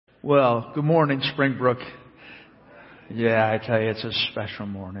Well, good morning, Springbrook. Yeah, I tell you, it's a special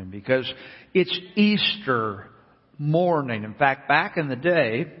morning because it's Easter morning. In fact, back in the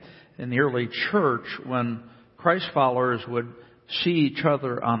day, in the early church, when Christ followers would see each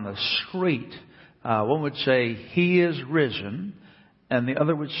other on the street, one would say, "He is risen," and the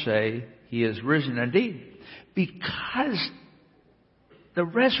other would say, "He is risen indeed." Because the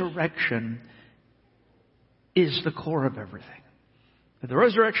resurrection is the core of everything. If the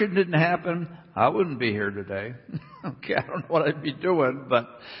resurrection didn't happen, I wouldn't be here today. Okay, I don't know what I'd be doing, but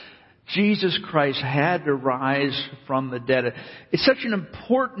Jesus Christ had to rise from the dead. It's such an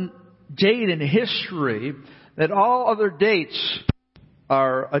important date in history that all other dates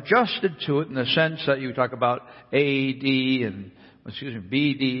are adjusted to it in the sense that you talk about BD and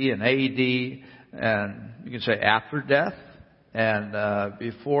AD, and you can say after death and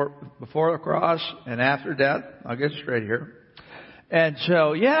before the cross and after death. I'll get straight here. And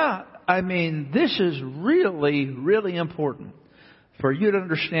so, this is really, really important for you to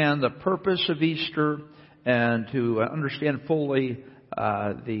understand the purpose of Easter and to understand fully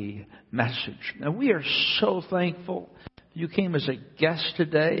the message. Now, we are so thankful you came as a guest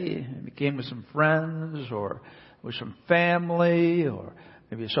today. You came with some friends or with some family, or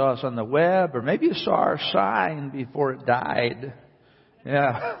maybe you saw us on the web, or maybe you saw our sign before it died.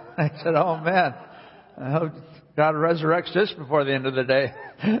 Yeah, I said, "Oh man, I hope God resurrects this before the end of the day."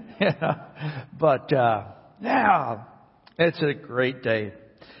 But it's a great day.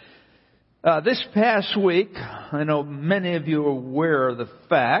 This past week, I know many of you are aware of the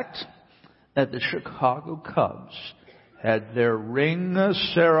fact that the Chicago Cubs had their ring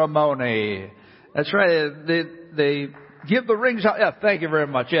ceremony. That's right. They give the rings out. Yeah, thank you very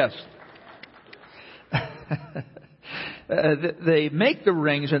much. Yes. They make the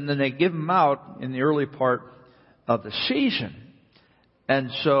rings and then they give them out in the early part of the season. And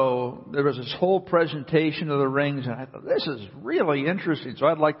so there was this whole presentation of the rings, and I thought, this is really interesting. So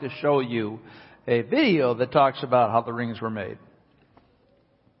I'd like to show you a video that talks about how the rings were made.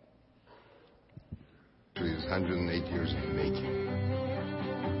 It's 108 years in the making.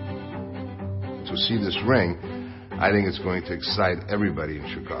 To see this ring, I think it's going to excite everybody in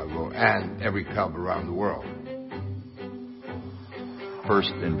Chicago and every Cub around the world.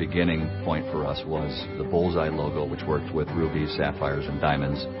 First and beginning point for us was the bullseye logo, which worked with rubies, sapphires, and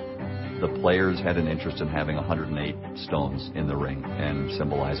diamonds. The players had an interest in having 108 stones in the ring and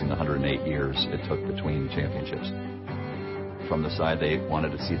symbolizing the 108 years it took between championships. From the side, they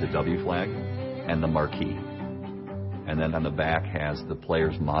wanted to see the W flag and the marquee. And then on the back has the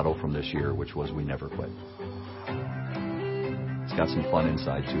players' motto from this year, which was "We Never Quit." It's got some fun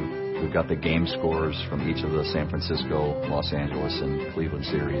inside, too. We've got the game scores from each of the San Francisco, Los Angeles, and Cleveland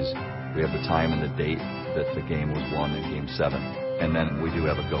series. We have the time and the date that the game was won in Game 7. And then we do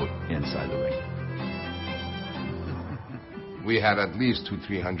have a goat inside the ring. We had at least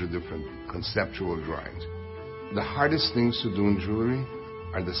 200-300 different conceptual drawings. The hardest things to do in jewelry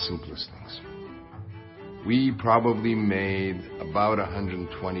are the simplest things. We probably made about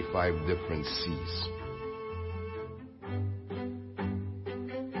 125 different C's.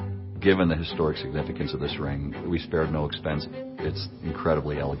 Given the historic significance of this ring, we spared no expense. It's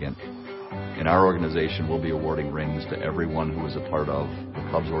incredibly elegant. In our organization, we'll be awarding rings to everyone who is a part of the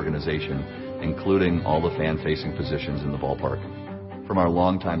Cubs organization, including all the fan-facing positions in the ballpark. From our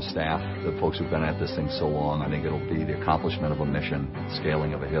longtime staff, the folks who've been at this thing so long, I think it'll be the accomplishment of a mission,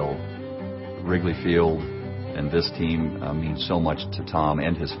 scaling of a hill. Wrigley Field and this team means so much to Tom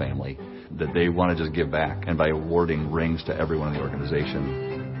and his family that they want to just give back. And by awarding rings to everyone in the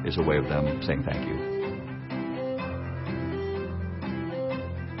organization is a way of them saying thank you.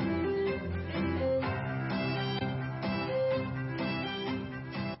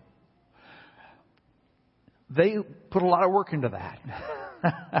 They put a lot of work into that.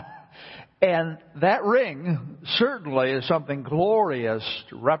 And that ring certainly is something glorious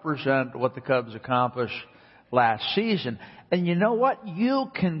to represent what the Cubs accomplished last season. And you know what?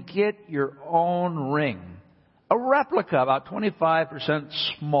 You can get your own ring. A replica, about 25%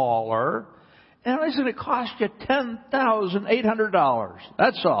 smaller. And it's going to cost you $10,800.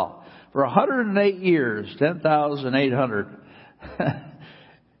 That's all. For 108 years, $10,800.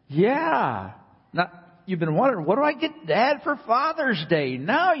 Yeah. Now, you've been wondering, what do I get Dad for Father's Day?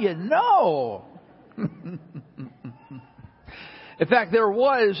 Now you know. In fact, there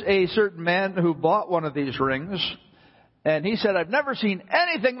was a certain man who bought one of these rings, and he said, "I've never seen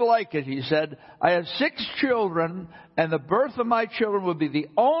anything like it." He said, "I have 6 children, and the birth of my children would be the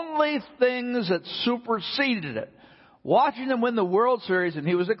only things that superseded it. Watching them win the World Series," and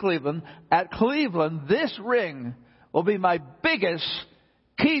he was at Cleveland, this ring will be my biggest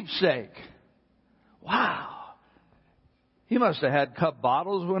keepsake. Wow. He must have had Cub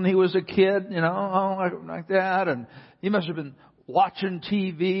bottles when he was a kid, like that. And he must have been watching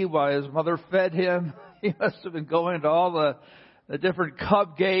TV while his mother fed him. He must have been going to all the different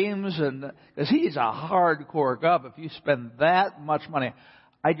Cub games. And because he's a hardcore Cub, if you spend that much money,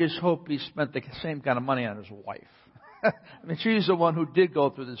 I just hope he spent the same kind of money on his wife. I mean, she's the one who did go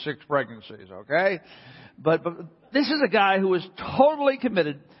through the 6 pregnancies, okay? But this is a guy who was totally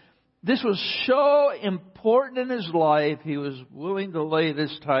committed. This was so important in his life, he was willing to lay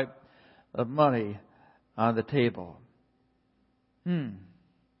this type of money on the table. Think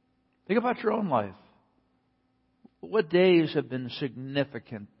about your own life. What days have been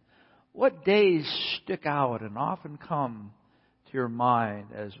significant? What days stick out and often come to your mind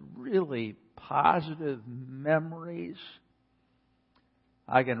as really positive memories?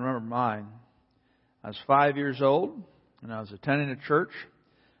 I can remember mine. I was 5 years old, and I was attending a church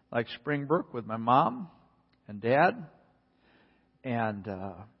like Springbrook with my mom and dad. And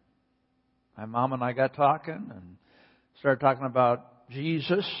my mom and I got talking and started talking about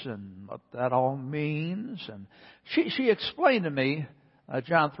Jesus and what that all means. And she explained to me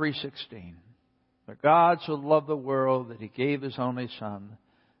John 3:16. That God so loved the world that He gave His only Son,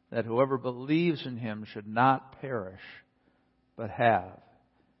 that whoever believes in Him should not perish, but have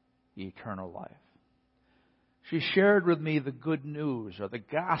eternal life. She shared with me the good news or the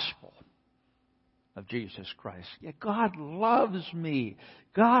gospel of Jesus Christ. Yeah, God loves me.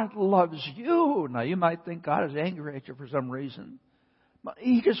 God loves you. Now, you might think God is angry at you for some reason. But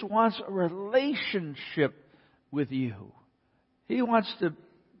He just wants a relationship with you. He wants to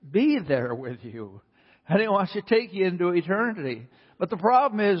be there with you. And He wants to take you into eternity. But the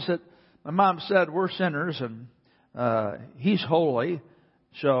problem is that my mom said we're sinners and He's holy,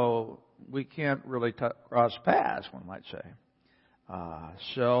 so we can't really cross paths, one might say.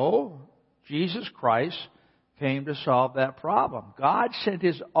 So Jesus Christ came to solve that problem. God sent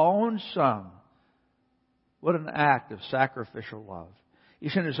His own Son. What an act of sacrificial love. He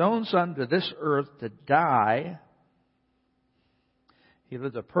sent His own Son to this earth to die. He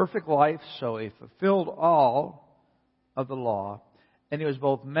lived a perfect life, so He fulfilled all of the law. And He was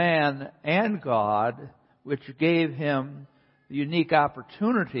both man and God, which gave Him the unique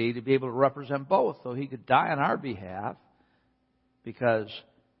opportunity to be able to represent both. So He could die on our behalf because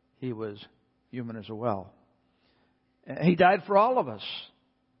He was human as well. And He died for all of us.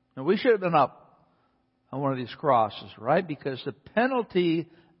 And we should have been up on one of these crosses, right? Because the penalty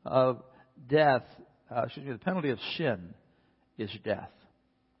of death, the penalty of sin is death.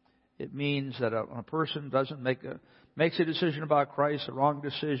 It means that a person makes a decision about Christ, a wrong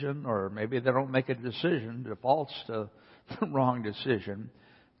decision, or maybe they don't make a decision, defaults to the wrong decision,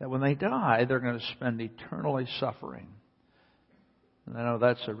 that when they die, they're going to spend eternally suffering. And I know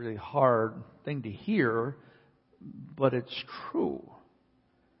that's a really hard thing to hear, but it's true.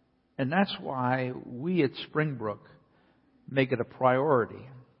 And that's why we at Springbrook make it a priority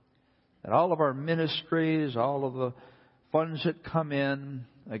that all of our ministries, all of the funds that come in,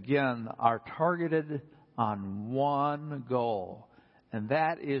 again, are targeted on one goal. And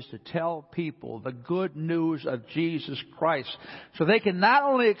that is to tell people the good news of Jesus Christ. So they can not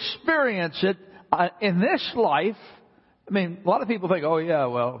only experience it in this life. I mean, a lot of people think, oh yeah,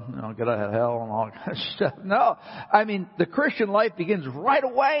 well, get out of hell and all that kind of stuff. No. I mean, the Christian life begins right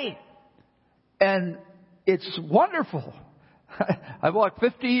away. And it's wonderful. I've walked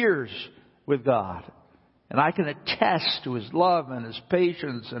 50 years with God. And I can attest to His love and His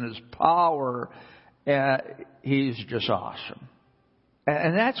patience and His power. He's just awesome.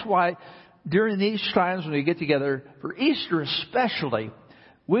 And that's why during these times when we get together, for Easter especially,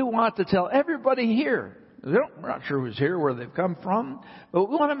 we want to tell everybody here. We're not sure who's here, where they've come from, but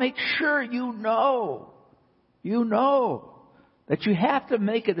we want to make sure you know that you have to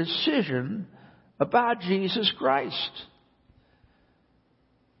make a decision about Jesus Christ.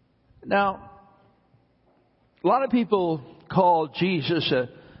 Now, a lot of people call Jesus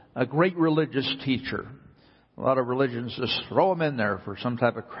a great religious teacher. A lot of religions just throw him in there for some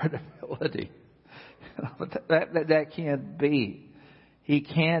type of credibility. But that can't be. He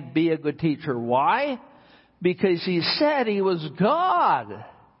can't be a good teacher. Why? Because He said He was God.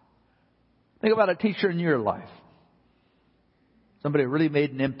 Think about a teacher in your life. Somebody really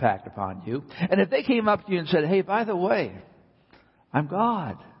made an impact upon you. And if they came up to you and said, hey, by the way, I'm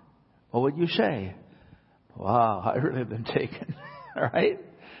God, what would you say? Wow, I really have been taken. All right?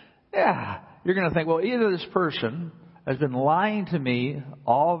 Yeah. You're going to think, well, either this person has been lying to me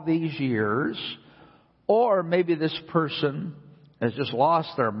all these years, or maybe this person has just lost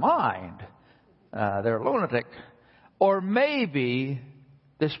their mind. They're a lunatic. Or maybe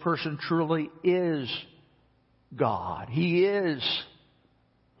this person truly is God. He is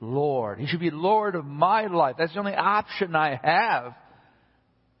Lord. He should be Lord of my life. That's the only option I have.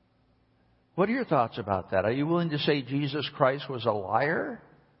 What are your thoughts about that? Are you willing to say Jesus Christ was a liar?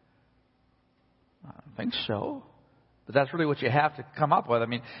 I don't think so. But that's really what you have to come up with. I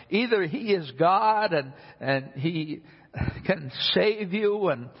mean, either He is God and He can save you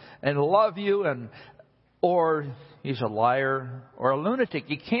and love you, or He's a liar or a lunatic.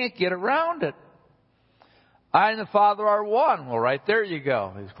 You can't get around it. I and the Father are one. Well, right there you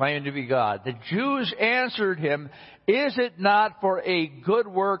go. He's claiming to be God. The Jews answered him, is it not for a good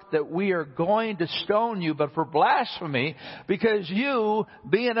work that we are going to stone you, but for blasphemy, because you,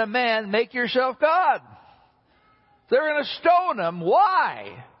 being a man, make yourself God? They're going to stone him.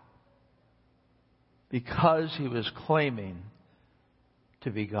 Why? Because he was claiming to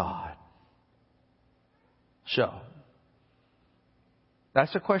be God. So,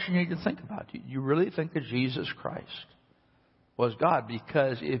 that's a question you need to think about. You really think that Jesus Christ was God?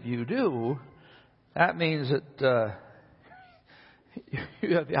 Because if you do, that means that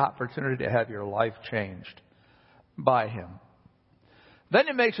you have the opportunity to have your life changed by Him. Then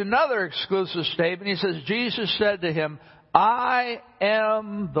he makes another exclusive statement. He says, Jesus said to him, I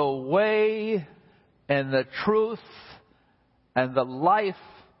am the way and the truth and the life.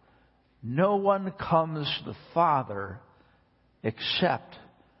 No one comes to the Father except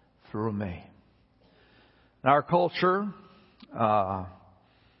through me. In our culture, in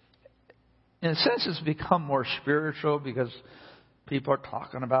a sense, it's become more spiritual because people are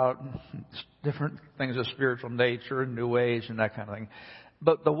talking about different things of spiritual nature and New Age and that kind of thing.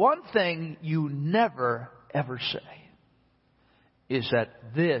 But the one thing you never, ever say is that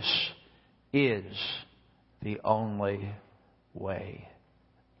this is the only way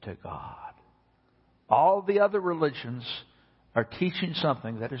to God. All the other religions are teaching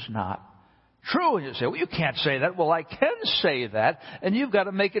something that is not true. And you say, well, you can't say that. Well, I can say that, and you've got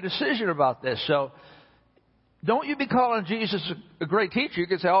to make a decision about this. So don't you be calling Jesus a great teacher. You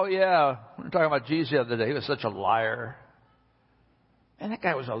can say, oh, yeah, we were talking about Jesus the other day. He was such a liar. And that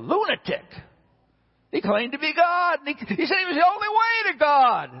guy was a lunatic. He claimed to be God. He said he was the only way to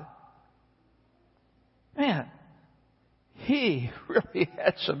God. Man, he really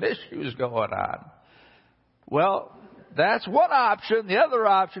had some issues going on. Well, that's one option. The other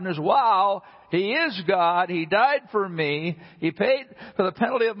option is, wow, He is God. He died for me. He paid for the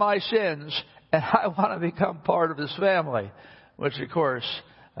penalty of my sins. And I want to become part of His family, which, of course,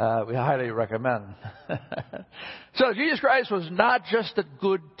 we highly recommend. So Jesus Christ was not just a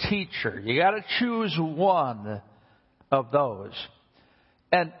good teacher. You got to choose one of those.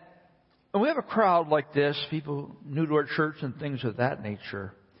 And we have a crowd like this, people new to our church and things of that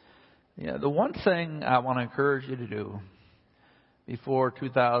nature. Yeah, the one thing I want to encourage you to do before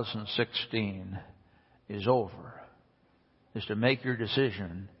 2016 is over is to make your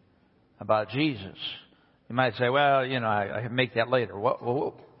decision about Jesus. You might say, well, I can make that later. What?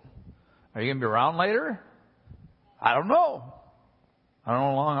 Are you going to be around later? I don't know. I don't know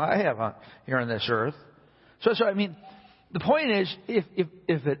how long I have here on this earth. So I mean, the point is, if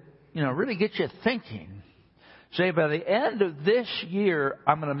it really gets you thinking, say by the end of this year,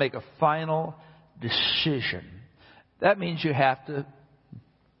 I'm going to make a final decision. That means you have to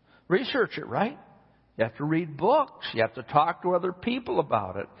research it, right? You have to read books. You have to talk to other people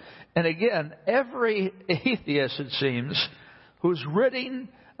about it. And again, every atheist, it seems, who's written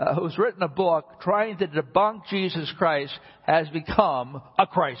a book trying to debunk Jesus Christ has become a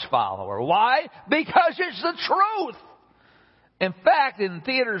Christ follower. Why? Because it's the truth. In fact, in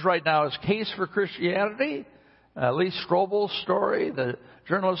theaters right now is Case for Christianity. Lee Strobel's story, the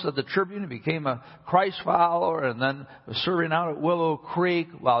journalist of the Tribune, became a Christ follower and then was serving out at Willow Creek.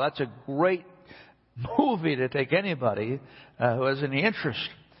 Wow, that's a great movie to take anybody who has any interest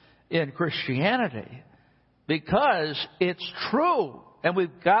in Christianity, because it's true, and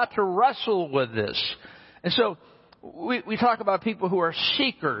we've got to wrestle with this. And so we talk about people who are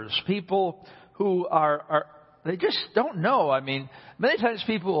seekers, people who are they just don't know. I mean, many times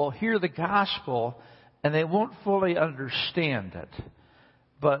people will hear the gospel and they won't fully understand it.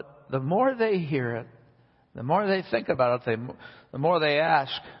 But the more they hear it, the more they think about it, the more they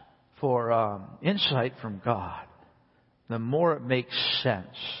ask for insight from God, the more it makes sense.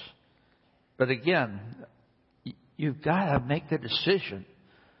 But again, you've got to make the decision.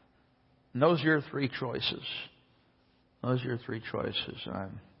 And those are your three choices. Those are your three choices. Of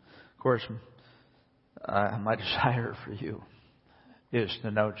course, my desire for you is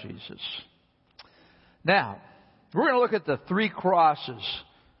to know Jesus. Now, we're going to look at the three crosses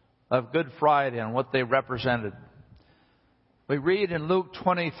of Good Friday and what they represented. We read in Luke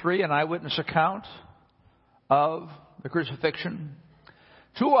 23 an eyewitness account of the crucifixion.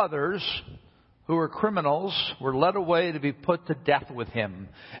 2 others who were criminals were led away to be put to death with him.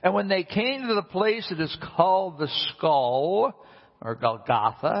 And when they came to the place that is called the Skull, or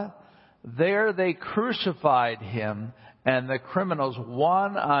Golgotha, there they crucified him and the criminals,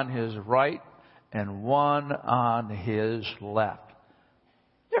 one on his right and one on his left.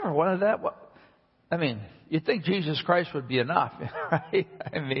 You ever wanted that? I mean, you'd think Jesus Christ would be enough, right?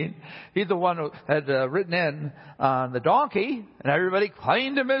 I mean, he's the one who had ridden in on the donkey, and everybody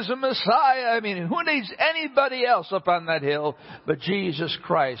claimed him as a Messiah. I mean, who needs anybody else up on that hill but Jesus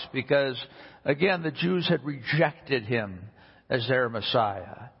Christ? Because, again, the Jews had rejected him as their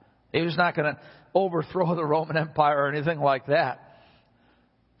Messiah. He was not going to overthrow the Roman Empire or anything like that.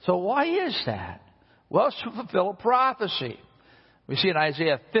 So why is that? Well, it's to fulfill a prophecy. We see in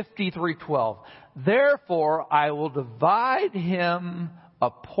Isaiah 53:12. Therefore, I will divide him a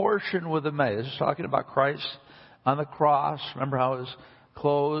portion with the many. This is talking about Christ on the cross. Remember how his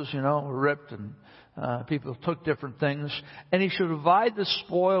clothes, were ripped and people took different things. And he shall divide the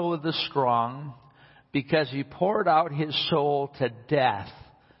spoil with the strong because he poured out his soul to death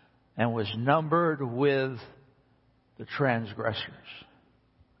and was numbered with the transgressors.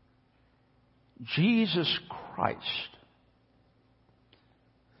 Jesus Christ,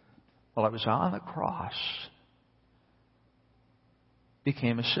 while he was on the cross,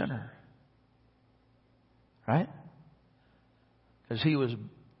 became a sinner. Right? Because he was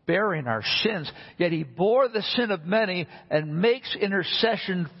bearing our sins, yet he bore the sin of many and makes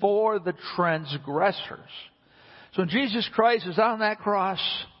intercession for the transgressors. So when Jesus Christ is on that cross,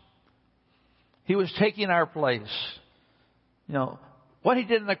 he was taking our place. What he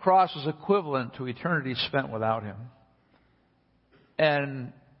did on the cross was equivalent to eternity spent without him.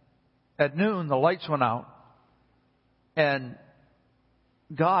 And at noon, the lights went out, and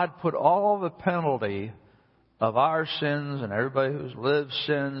God put all the penalty of our sins and everybody who's lived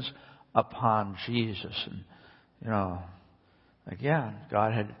sins upon Jesus. And, again,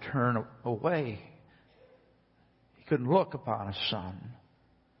 God had to turn away. He couldn't look upon his son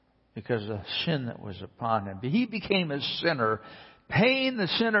because of the sin that was upon him. But he became a sinner, paying the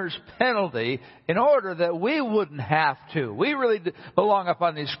sinner's penalty in order that we wouldn't have to. We really belong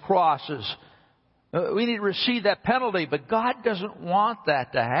upon these crosses. We need to receive that penalty, but God doesn't want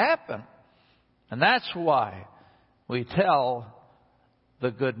that to happen. And that's why we tell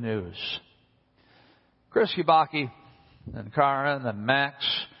the good news. Chris Kubacki and Karen and Max.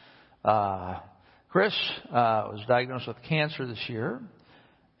 Chris was diagnosed with cancer this year,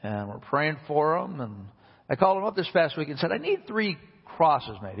 and we're praying for him. And I called him up this past week and said, I need 3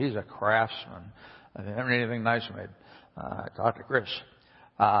 crosses made. He's a craftsman. I never need anything nice made. I talked to Chris.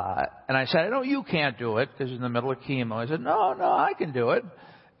 And I said, I know you can't do it because he's in the middle of chemo. He said, no, I can do it.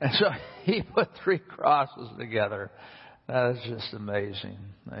 And so he put 3 crosses together. That is just amazing.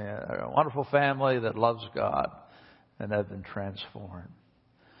 A wonderful family that loves God and have been transformed.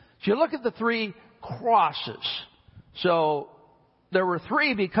 So you look at the 3 crosses. So there were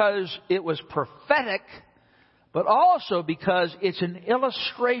 3 because it was prophetic, but also because it's an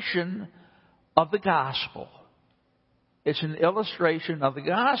illustration of the gospel. It's an illustration of the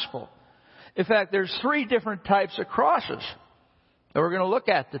gospel. In fact, there's 3 different types of crosses that we're going to look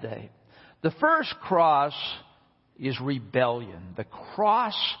at today. The first cross is rebellion. The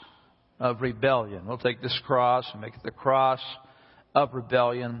cross of rebellion. We'll take this cross and make it the cross of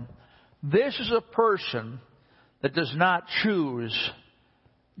rebellion. This is a person that does not choose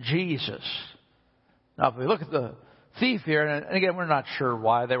Jesus. Now, if we look at the thief here, and again, we're not sure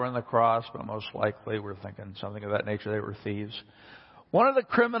why they were on the cross, but most likely we're thinking something of that nature. They were thieves. One of the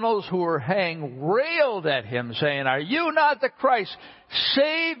criminals who were hanged railed at him, saying, "Are you not the Christ?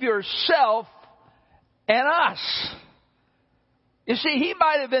 Save yourself and us." You see, he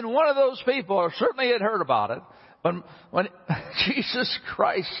might have been one of those people, or certainly had heard about it, when Jesus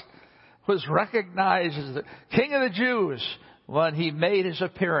Christ was recognized as the King of the Jews when he made his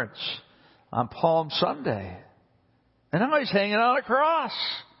appearance on Palm Sunday. And now he's hanging on a cross.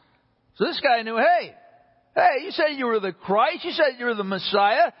 So this guy knew, hey, you said you were the Christ. You said you were the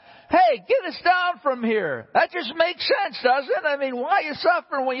Messiah. Hey, get us down from here. That just makes sense, doesn't it? I mean, why are you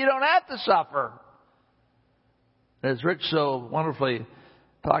suffering when you don't have to suffer? As Rich so wonderfully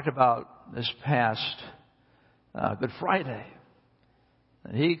talked about this past Good Friday,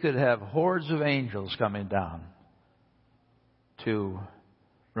 that he could have hordes of angels coming down to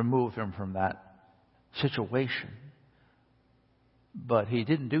remove him from that situation. But he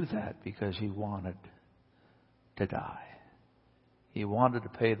didn't do that because he wanted to die. He wanted to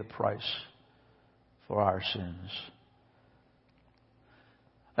pay the price for our sins.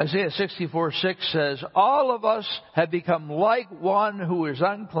 Isaiah 64:6 says, all of us have become like one who is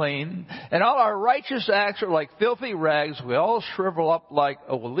unclean, and all our righteous acts are like filthy rags. We all shrivel up like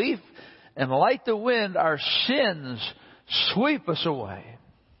a leaf, and like the wind, our sins sweep us away.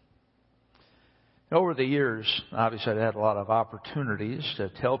 Over the years, obviously, I've had a lot of opportunities to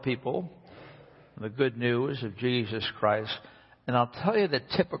tell people the good news of Jesus Christ. And I'll tell you the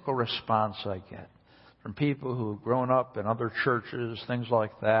typical response I get from people who've grown up in other churches, things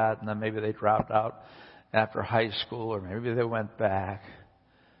like that, and then maybe they dropped out after high school, or maybe they went back.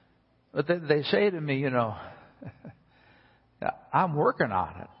 But they say to me, I'm working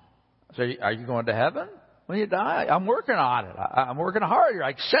on it. I say, are you going to heaven when you die? I'm working on it. I'm working hard. I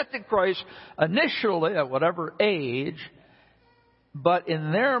accepted Christ initially at whatever age, but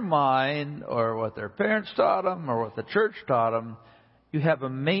in their mind, or what their parents taught them, or what the church taught them, you have a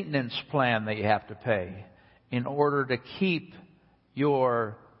maintenance plan that you have to pay in order to keep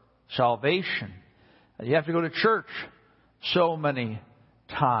your salvation. You have to go to church so many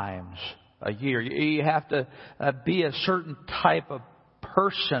times a year. You have to be a certain type of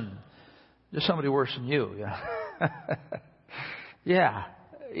person. Just somebody worse than you. Yeah.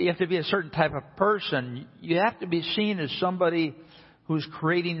 You have to be a certain type of person. You have to be seen as somebody who's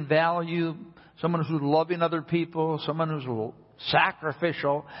creating value, someone who's loving other people, someone who's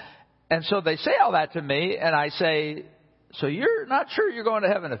sacrificial. And so they say all that to me, and I say, so you're not sure you're going to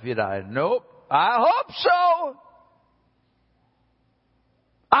heaven if you die? Nope. I hope so.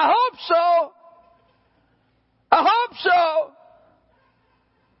 I hope so. I hope so.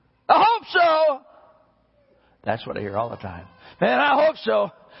 I hope so. That's what I hear all the time. Man, I hope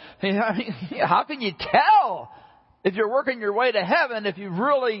so. How can you tell if you're working your way to heaven if you've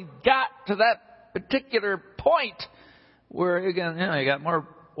really got to that particular point where you got more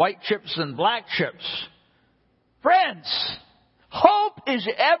white chips than black chips? Friends, hope is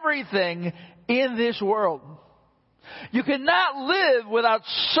everything in this world. You cannot live without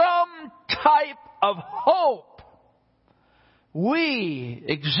some type of hope. We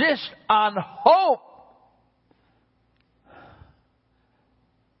exist on hope.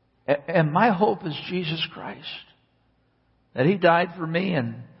 And my hope is Jesus Christ. That He died for me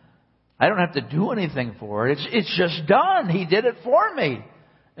and I don't have to do anything for it. It's just done. He did it for me.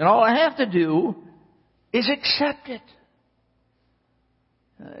 And all I have to do is accept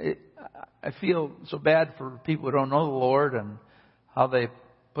it. I feel so bad for people who don't know the Lord and how they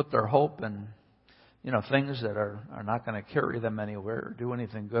put their hope in, things that are not going to carry them anywhere or do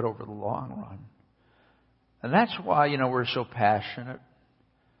anything good over the long run. And that's why, we're so passionate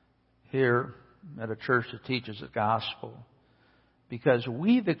here at a church that teaches the gospel. Because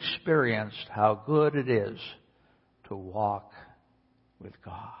we've experienced how good it is to walk with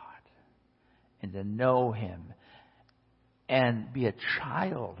God and to know Him and be a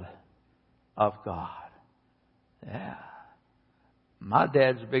child of God. Yeah. My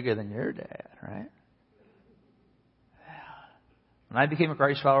dad's bigger than your dad, right? Yeah. When I became a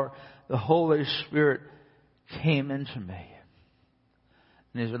Christ follower, the Holy Spirit came into me.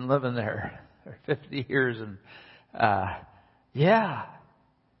 And He's been living there for 50 years. And,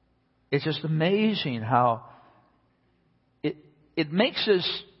 it's just amazing how it makes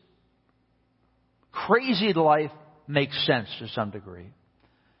this crazy life make sense to some degree.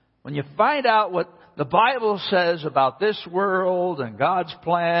 When you find out what the Bible says about this world and God's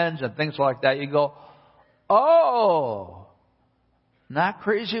plans and things like that, you go, oh, not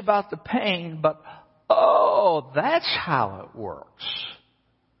crazy about the pain, but oh, that's how it works.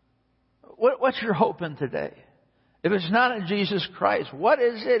 What's your hope in today? If it's not in Jesus Christ, what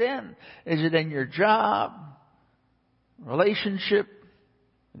is it in? Is it in your job, relationship,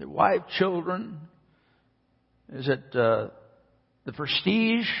 your wife, children? Is it the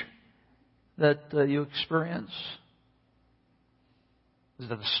prestige that you experience? Is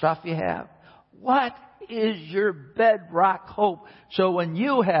it the stuff you have? What is your bedrock hope? So when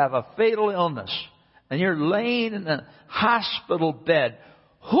you have a fatal illness and you're laying in a hospital bed,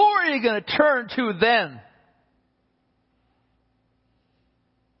 who are you going to turn to then?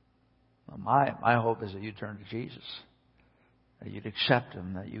 Well, my hope is that you turn to Jesus, that you'd accept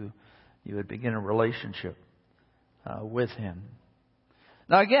Him, that you would begin a relationship with Him.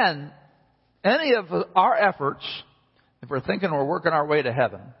 Now again, any of our efforts, if we're thinking we're working our way to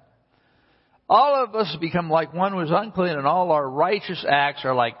heaven, all of us become like one who is unclean, and all our righteous acts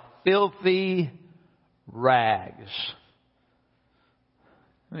are like filthy rags.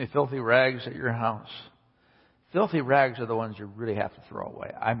 How many filthy rags at your house? Filthy rags are the ones you really have to throw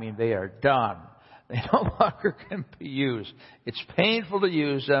away. I mean, they are done. They no longer can be used. It's painful to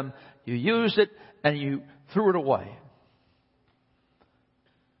use them. You used it and you threw it away.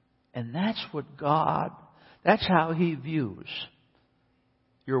 And that's how He views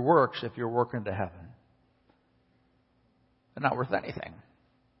your works if you're working to heaven. They're not worth anything.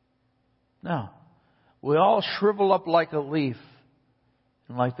 No. We all shrivel up like a leaf,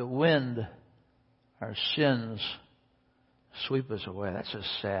 and like the wind, our sins sweep us away. That's a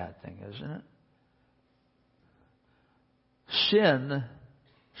sad thing, isn't it? Sin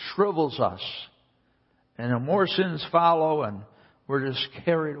shrivels us, and the more sins follow, and we're just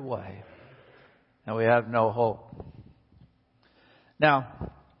carried away, and we have no hope.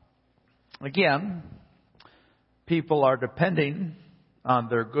 Now, again, people are depending on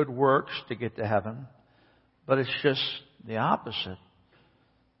their good works to get to heaven, but it's just the opposite.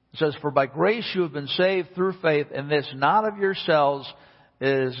 It says, "For by grace you have been saved through faith, and this not of yourselves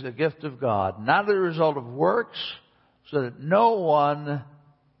is the gift of God, not the result of works, so that no one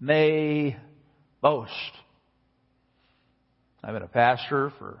may boast." I've been a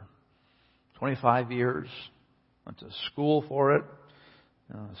pastor for 25 years, went to school for it,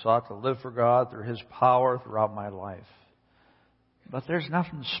 sought to live for God through His power throughout my life. But there's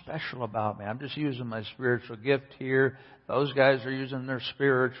nothing special about me. I'm just using my spiritual gift here. Those guys are using their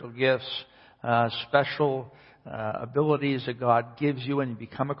spiritual gifts, special abilities that God gives you when you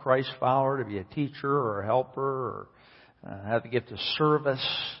become a Christ follower, to be a teacher or a helper or have the gift of service.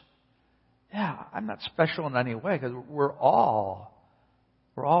 Yeah, I'm not special in any way because we're all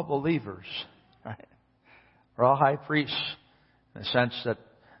believers, right? We're all high priests in the sense that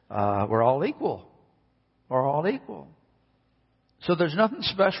we're all equal. We're all equal. So there's nothing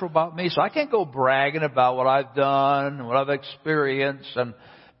special about me. So I can't go bragging about what I've done and what I've experienced and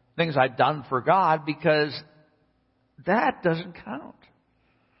things I've done for God, because that doesn't count.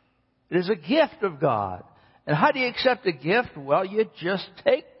 It is a gift of God. And how do you accept a gift? Well, you just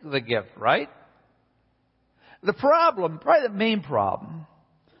take the gift, right? The problem, probably the main problem,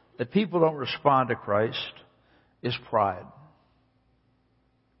 that people don't respond to Christ is pride.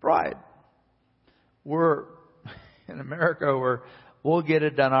 Pride. In America, we'll get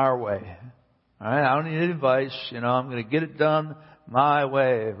it done our way. All right? I don't need advice. I'm going to get it done my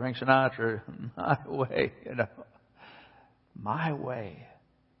way. Frank Sinatra, my way. My way.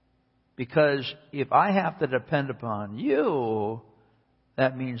 Because if I have to depend upon you,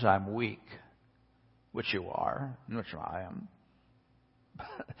 that means I'm weak, which you are, and which I am.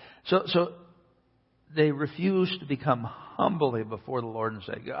 So they refuse to become humbly before the Lord and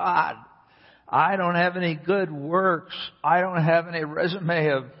say, "God, I don't have any good works. I don't have any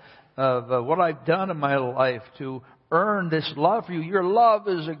resume of what I've done in my life to earn this love for you. Your love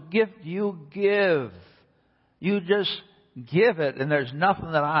is a gift you give. You just give it, and there's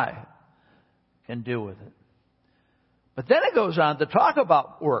nothing that I can do with it." But then it goes on to talk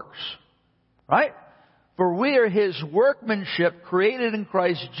about works, right? "For we are His workmanship, created in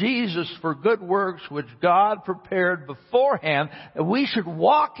Christ Jesus for good works, which God prepared beforehand, that we should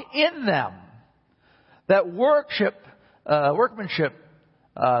walk in them." That workmanship,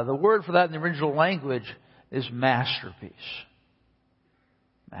 the word for that in the original language is masterpiece.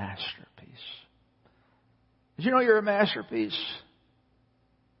 Masterpiece. Did you know you're a masterpiece?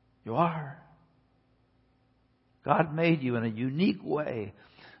 You are. God made you in a unique way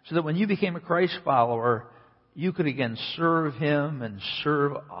so that when you became a Christ follower, you could again serve Him and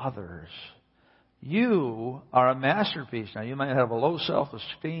serve others. You are a masterpiece. Now, you might have a low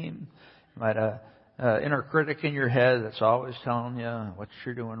self-esteem. You might have inner critic in your head that's always telling you what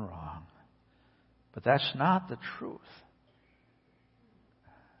you're doing wrong. But that's not the truth.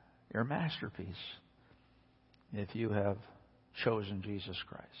 You're a masterpiece if you have chosen Jesus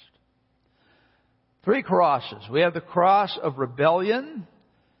Christ. 3 crosses. We have the cross of rebellion,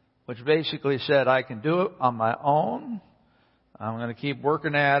 which basically said, I can do it on my own. I'm going to keep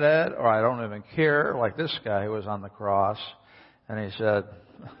working at it, or I don't even care, like this guy who was on the cross. And he said,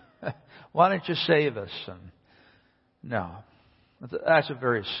 "Why don't you save us?" And no, that's a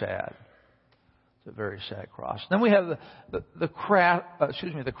very sad cross. Then we have the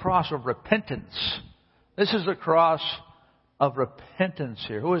cross of repentance. This is the cross of repentance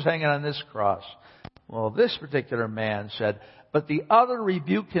here. Who was hanging on this cross? Well, this particular man said, "But the other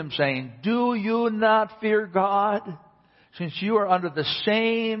rebuked him, saying, 'Do you not fear God, since you are under the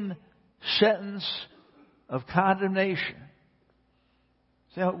same sentence of condemnation?'"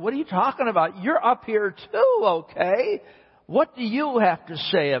 So, what are you talking about? You're up here too, okay? What do you have to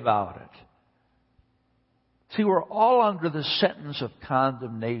say about it? See, we're all under the sentence of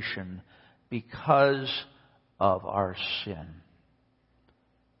condemnation because of our sin.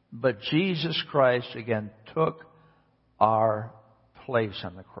 But Jesus Christ, again, took our place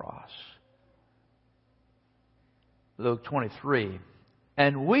on the cross. Luke 23.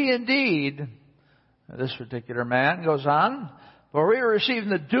 And we indeed," this particular man goes on, "for we are receiving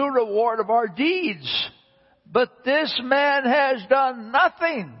the due reward of our deeds. But this man has done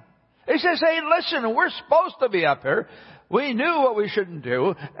nothing." He says, "Hey, listen, we're supposed to be up here. We knew what we shouldn't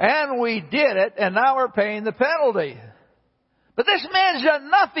do, and we did it, and now we're paying the penalty. But this man's done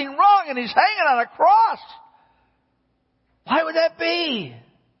nothing wrong, and he's hanging on a cross. Why would that be?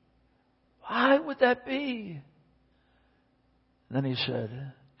 Why would that be?" Then he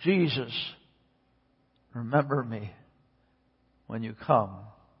said, "Jesus, remember me when you come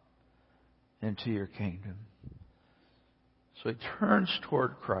into your kingdom." So he turns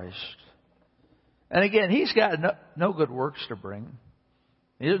toward Christ. And again, he's got no good works to bring.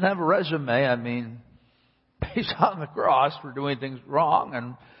 He doesn't have a resume. I mean, he's on the cross for doing things wrong,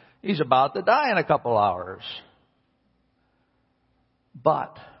 and he's about to die in a couple hours.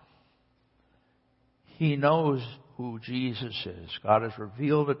 But he knows who Jesus is. God has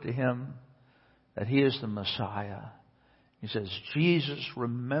revealed it to him that he is the Messiah. He says, "Jesus,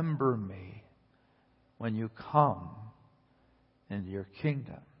 remember me when you come into your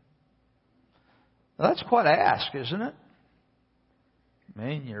kingdom." Now, that's quite a ask, isn't it? I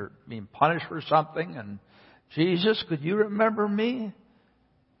mean, you're being punished for something, and Jesus, could you remember me?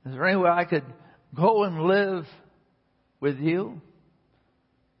 Is there any way I could go and live with you?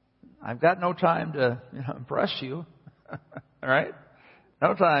 I've got no time to impress you. All right?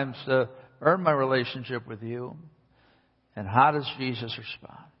 No time to earn my relationship with you. And how does Jesus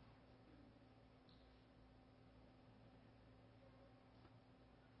respond?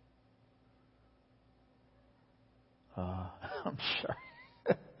 I'm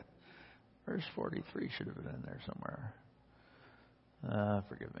sorry. Verse 43 should have been in there somewhere.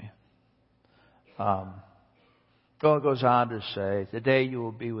 Forgive me. God goes on to say, "Today you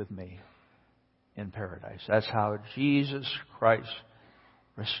will be with me in paradise." That's how Jesus Christ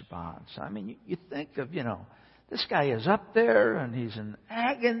responds. I mean, you think of, this guy is up there and he's in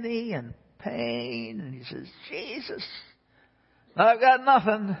agony and pain, and he says, "Jesus, I've got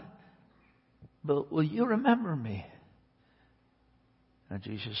nothing, but will you remember me?" And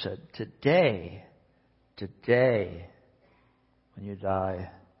Jesus said, today, when you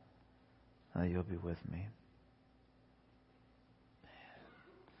die, you'll be with me.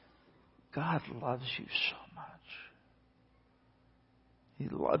 God loves you so much. He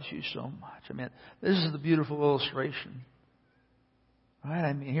loves you so much. I mean, this is the beautiful illustration. Right?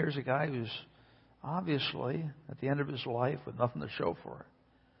 I mean, here's a guy who's obviously at the end of his life with nothing to show for it.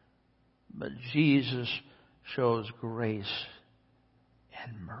 But Jesus shows grace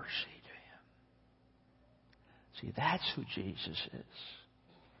and mercy to him. See, that's who Jesus is.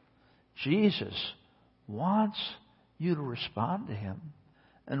 Jesus wants you to respond to him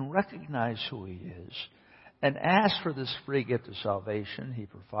and recognize who he is and ask for this free gift of salvation he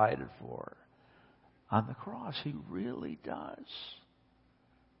provided for on the cross. He really does.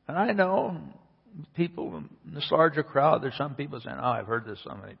 And I know people in this larger crowd, there's some people saying, "Oh, I've heard this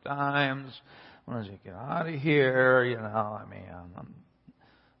so many times. When does it get out of here? I'm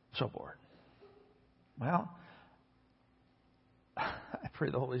so bored." Well, I pray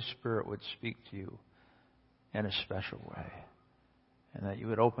the Holy Spirit would speak to you in a special way, and that you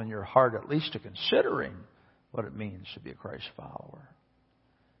would open your heart at least to considering what it means to be a Christ follower.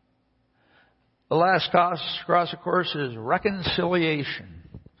 The last cross, of course, is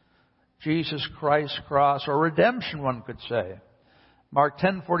reconciliation. Jesus Christ's cross, or redemption, one could say. Mark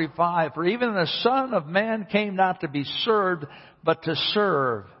 10:45, "For even the Son of Man came not to be served, but to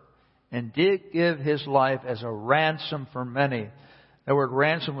serve, and did give his life as a ransom for many." The word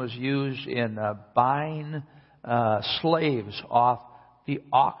ransom was used in buying slaves off the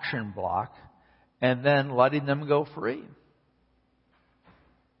auction block and then letting them go free.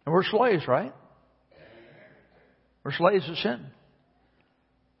 And we're slaves, right? We're slaves of sin.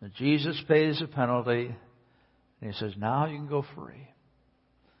 And Jesus pays the penalty, and he says, now you can go free.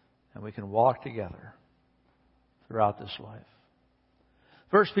 And we can walk together throughout this life.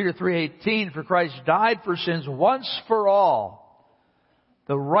 1 Peter 3:18, "For Christ died for sins once for all,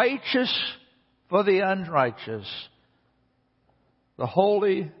 the righteous for the unrighteous, the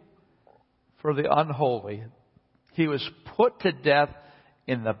holy for the unholy. He was put to death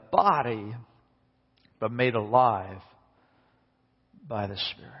in the body, but made alive by the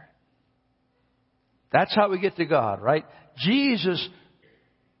Spirit." That's how we get to God, right? Jesus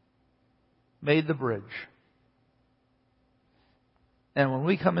made the bridge. And when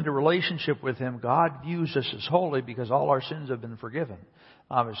we come into relationship with him, God views us as holy because all our sins have been forgiven.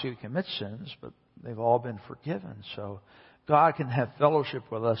 Obviously, we commit sins, but they've all been forgiven. So God can have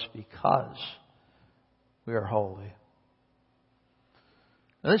fellowship with us because we are holy.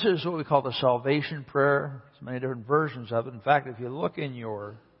 Now, this is what we call the salvation prayer. There's many different versions of it. In fact, if you look in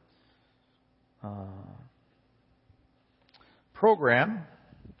your program,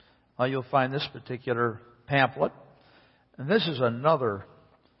 you'll find this particular pamphlet. And this is another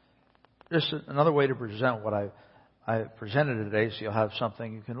way to present what I presented today, so you'll have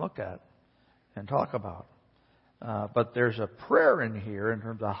something you can look at and talk about. But there's a prayer in here in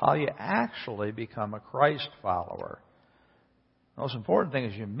terms of how you actually become a Christ follower. The most important thing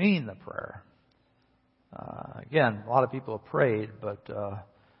is you mean the prayer. Again, a lot of people have prayed, but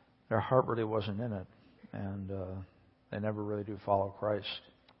their heart really wasn't in it. And they never really do follow Christ.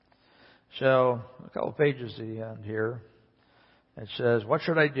 So, a couple of pages to the end here. It says, what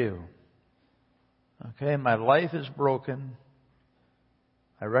should I do? Okay, my life is broken.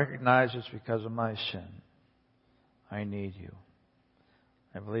 I recognize it's because of my sin. I need you.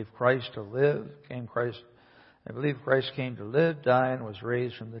 I believe Christ came to live, die, and was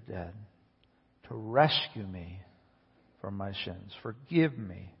raised from the dead to rescue me from my sins. Forgive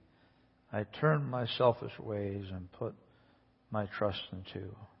me. I turn my selfish ways and put my trust into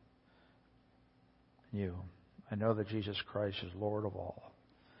you. I know that Jesus Christ is Lord of all,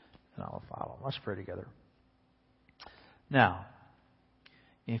 and I'll follow. Let's pray together. Now,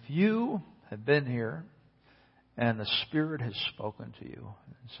 if you have been here and the Spirit has spoken to you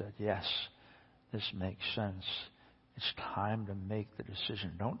and said, yes, this makes sense, it's time to make the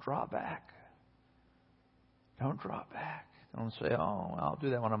decision. Don't draw back. Don't draw back. Don't say, oh, I'll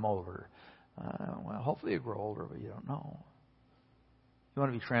do that when I'm older. Well, hopefully you grow older, but you don't know. You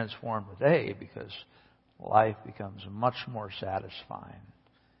want to be transformed today because life becomes much more satisfying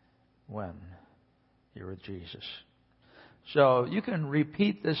when you're with Jesus. So you can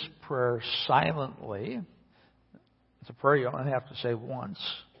repeat this prayer silently. It's a prayer you only have to say once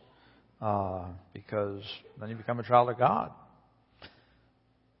because then you become a child of God.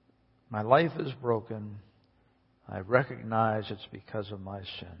 My life is broken. I recognize it's because of my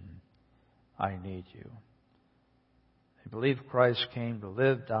sin. I need you. I believe Christ came to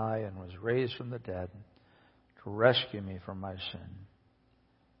live, die, and was raised from the dead to rescue me from my sin.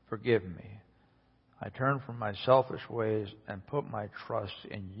 Forgive me. I turn from my selfish ways and put my trust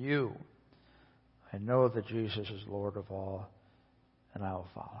in you. I know that Jesus is Lord of all, and I will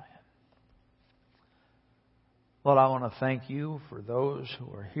follow him. Lord, I want to thank you for those who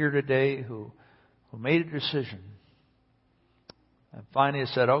are here today who made a decision and finally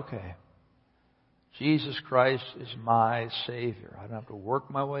said, okay, Jesus Christ is my Savior. I don't have to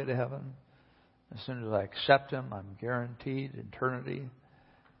work my way to heaven. As soon as I accept him, I'm guaranteed eternity.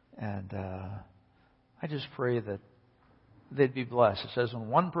 And I just pray that they'd be blessed. It says when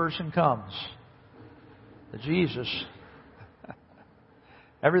one person comes to Jesus,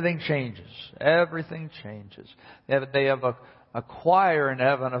 everything changes. Everything changes. They have a choir in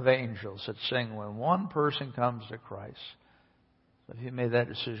heaven of angels that sing when one person comes to Christ. So if you made that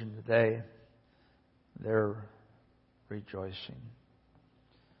decision today, they're rejoicing.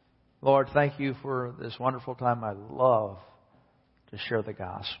 Lord, thank you for this wonderful time. I love to share the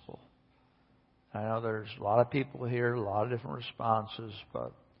gospel. I know there's a lot of people here, a lot of different responses,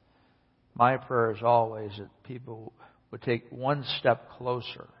 but my prayer is always that people would take one step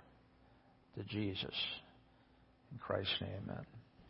closer to Jesus. In Christ's name, amen.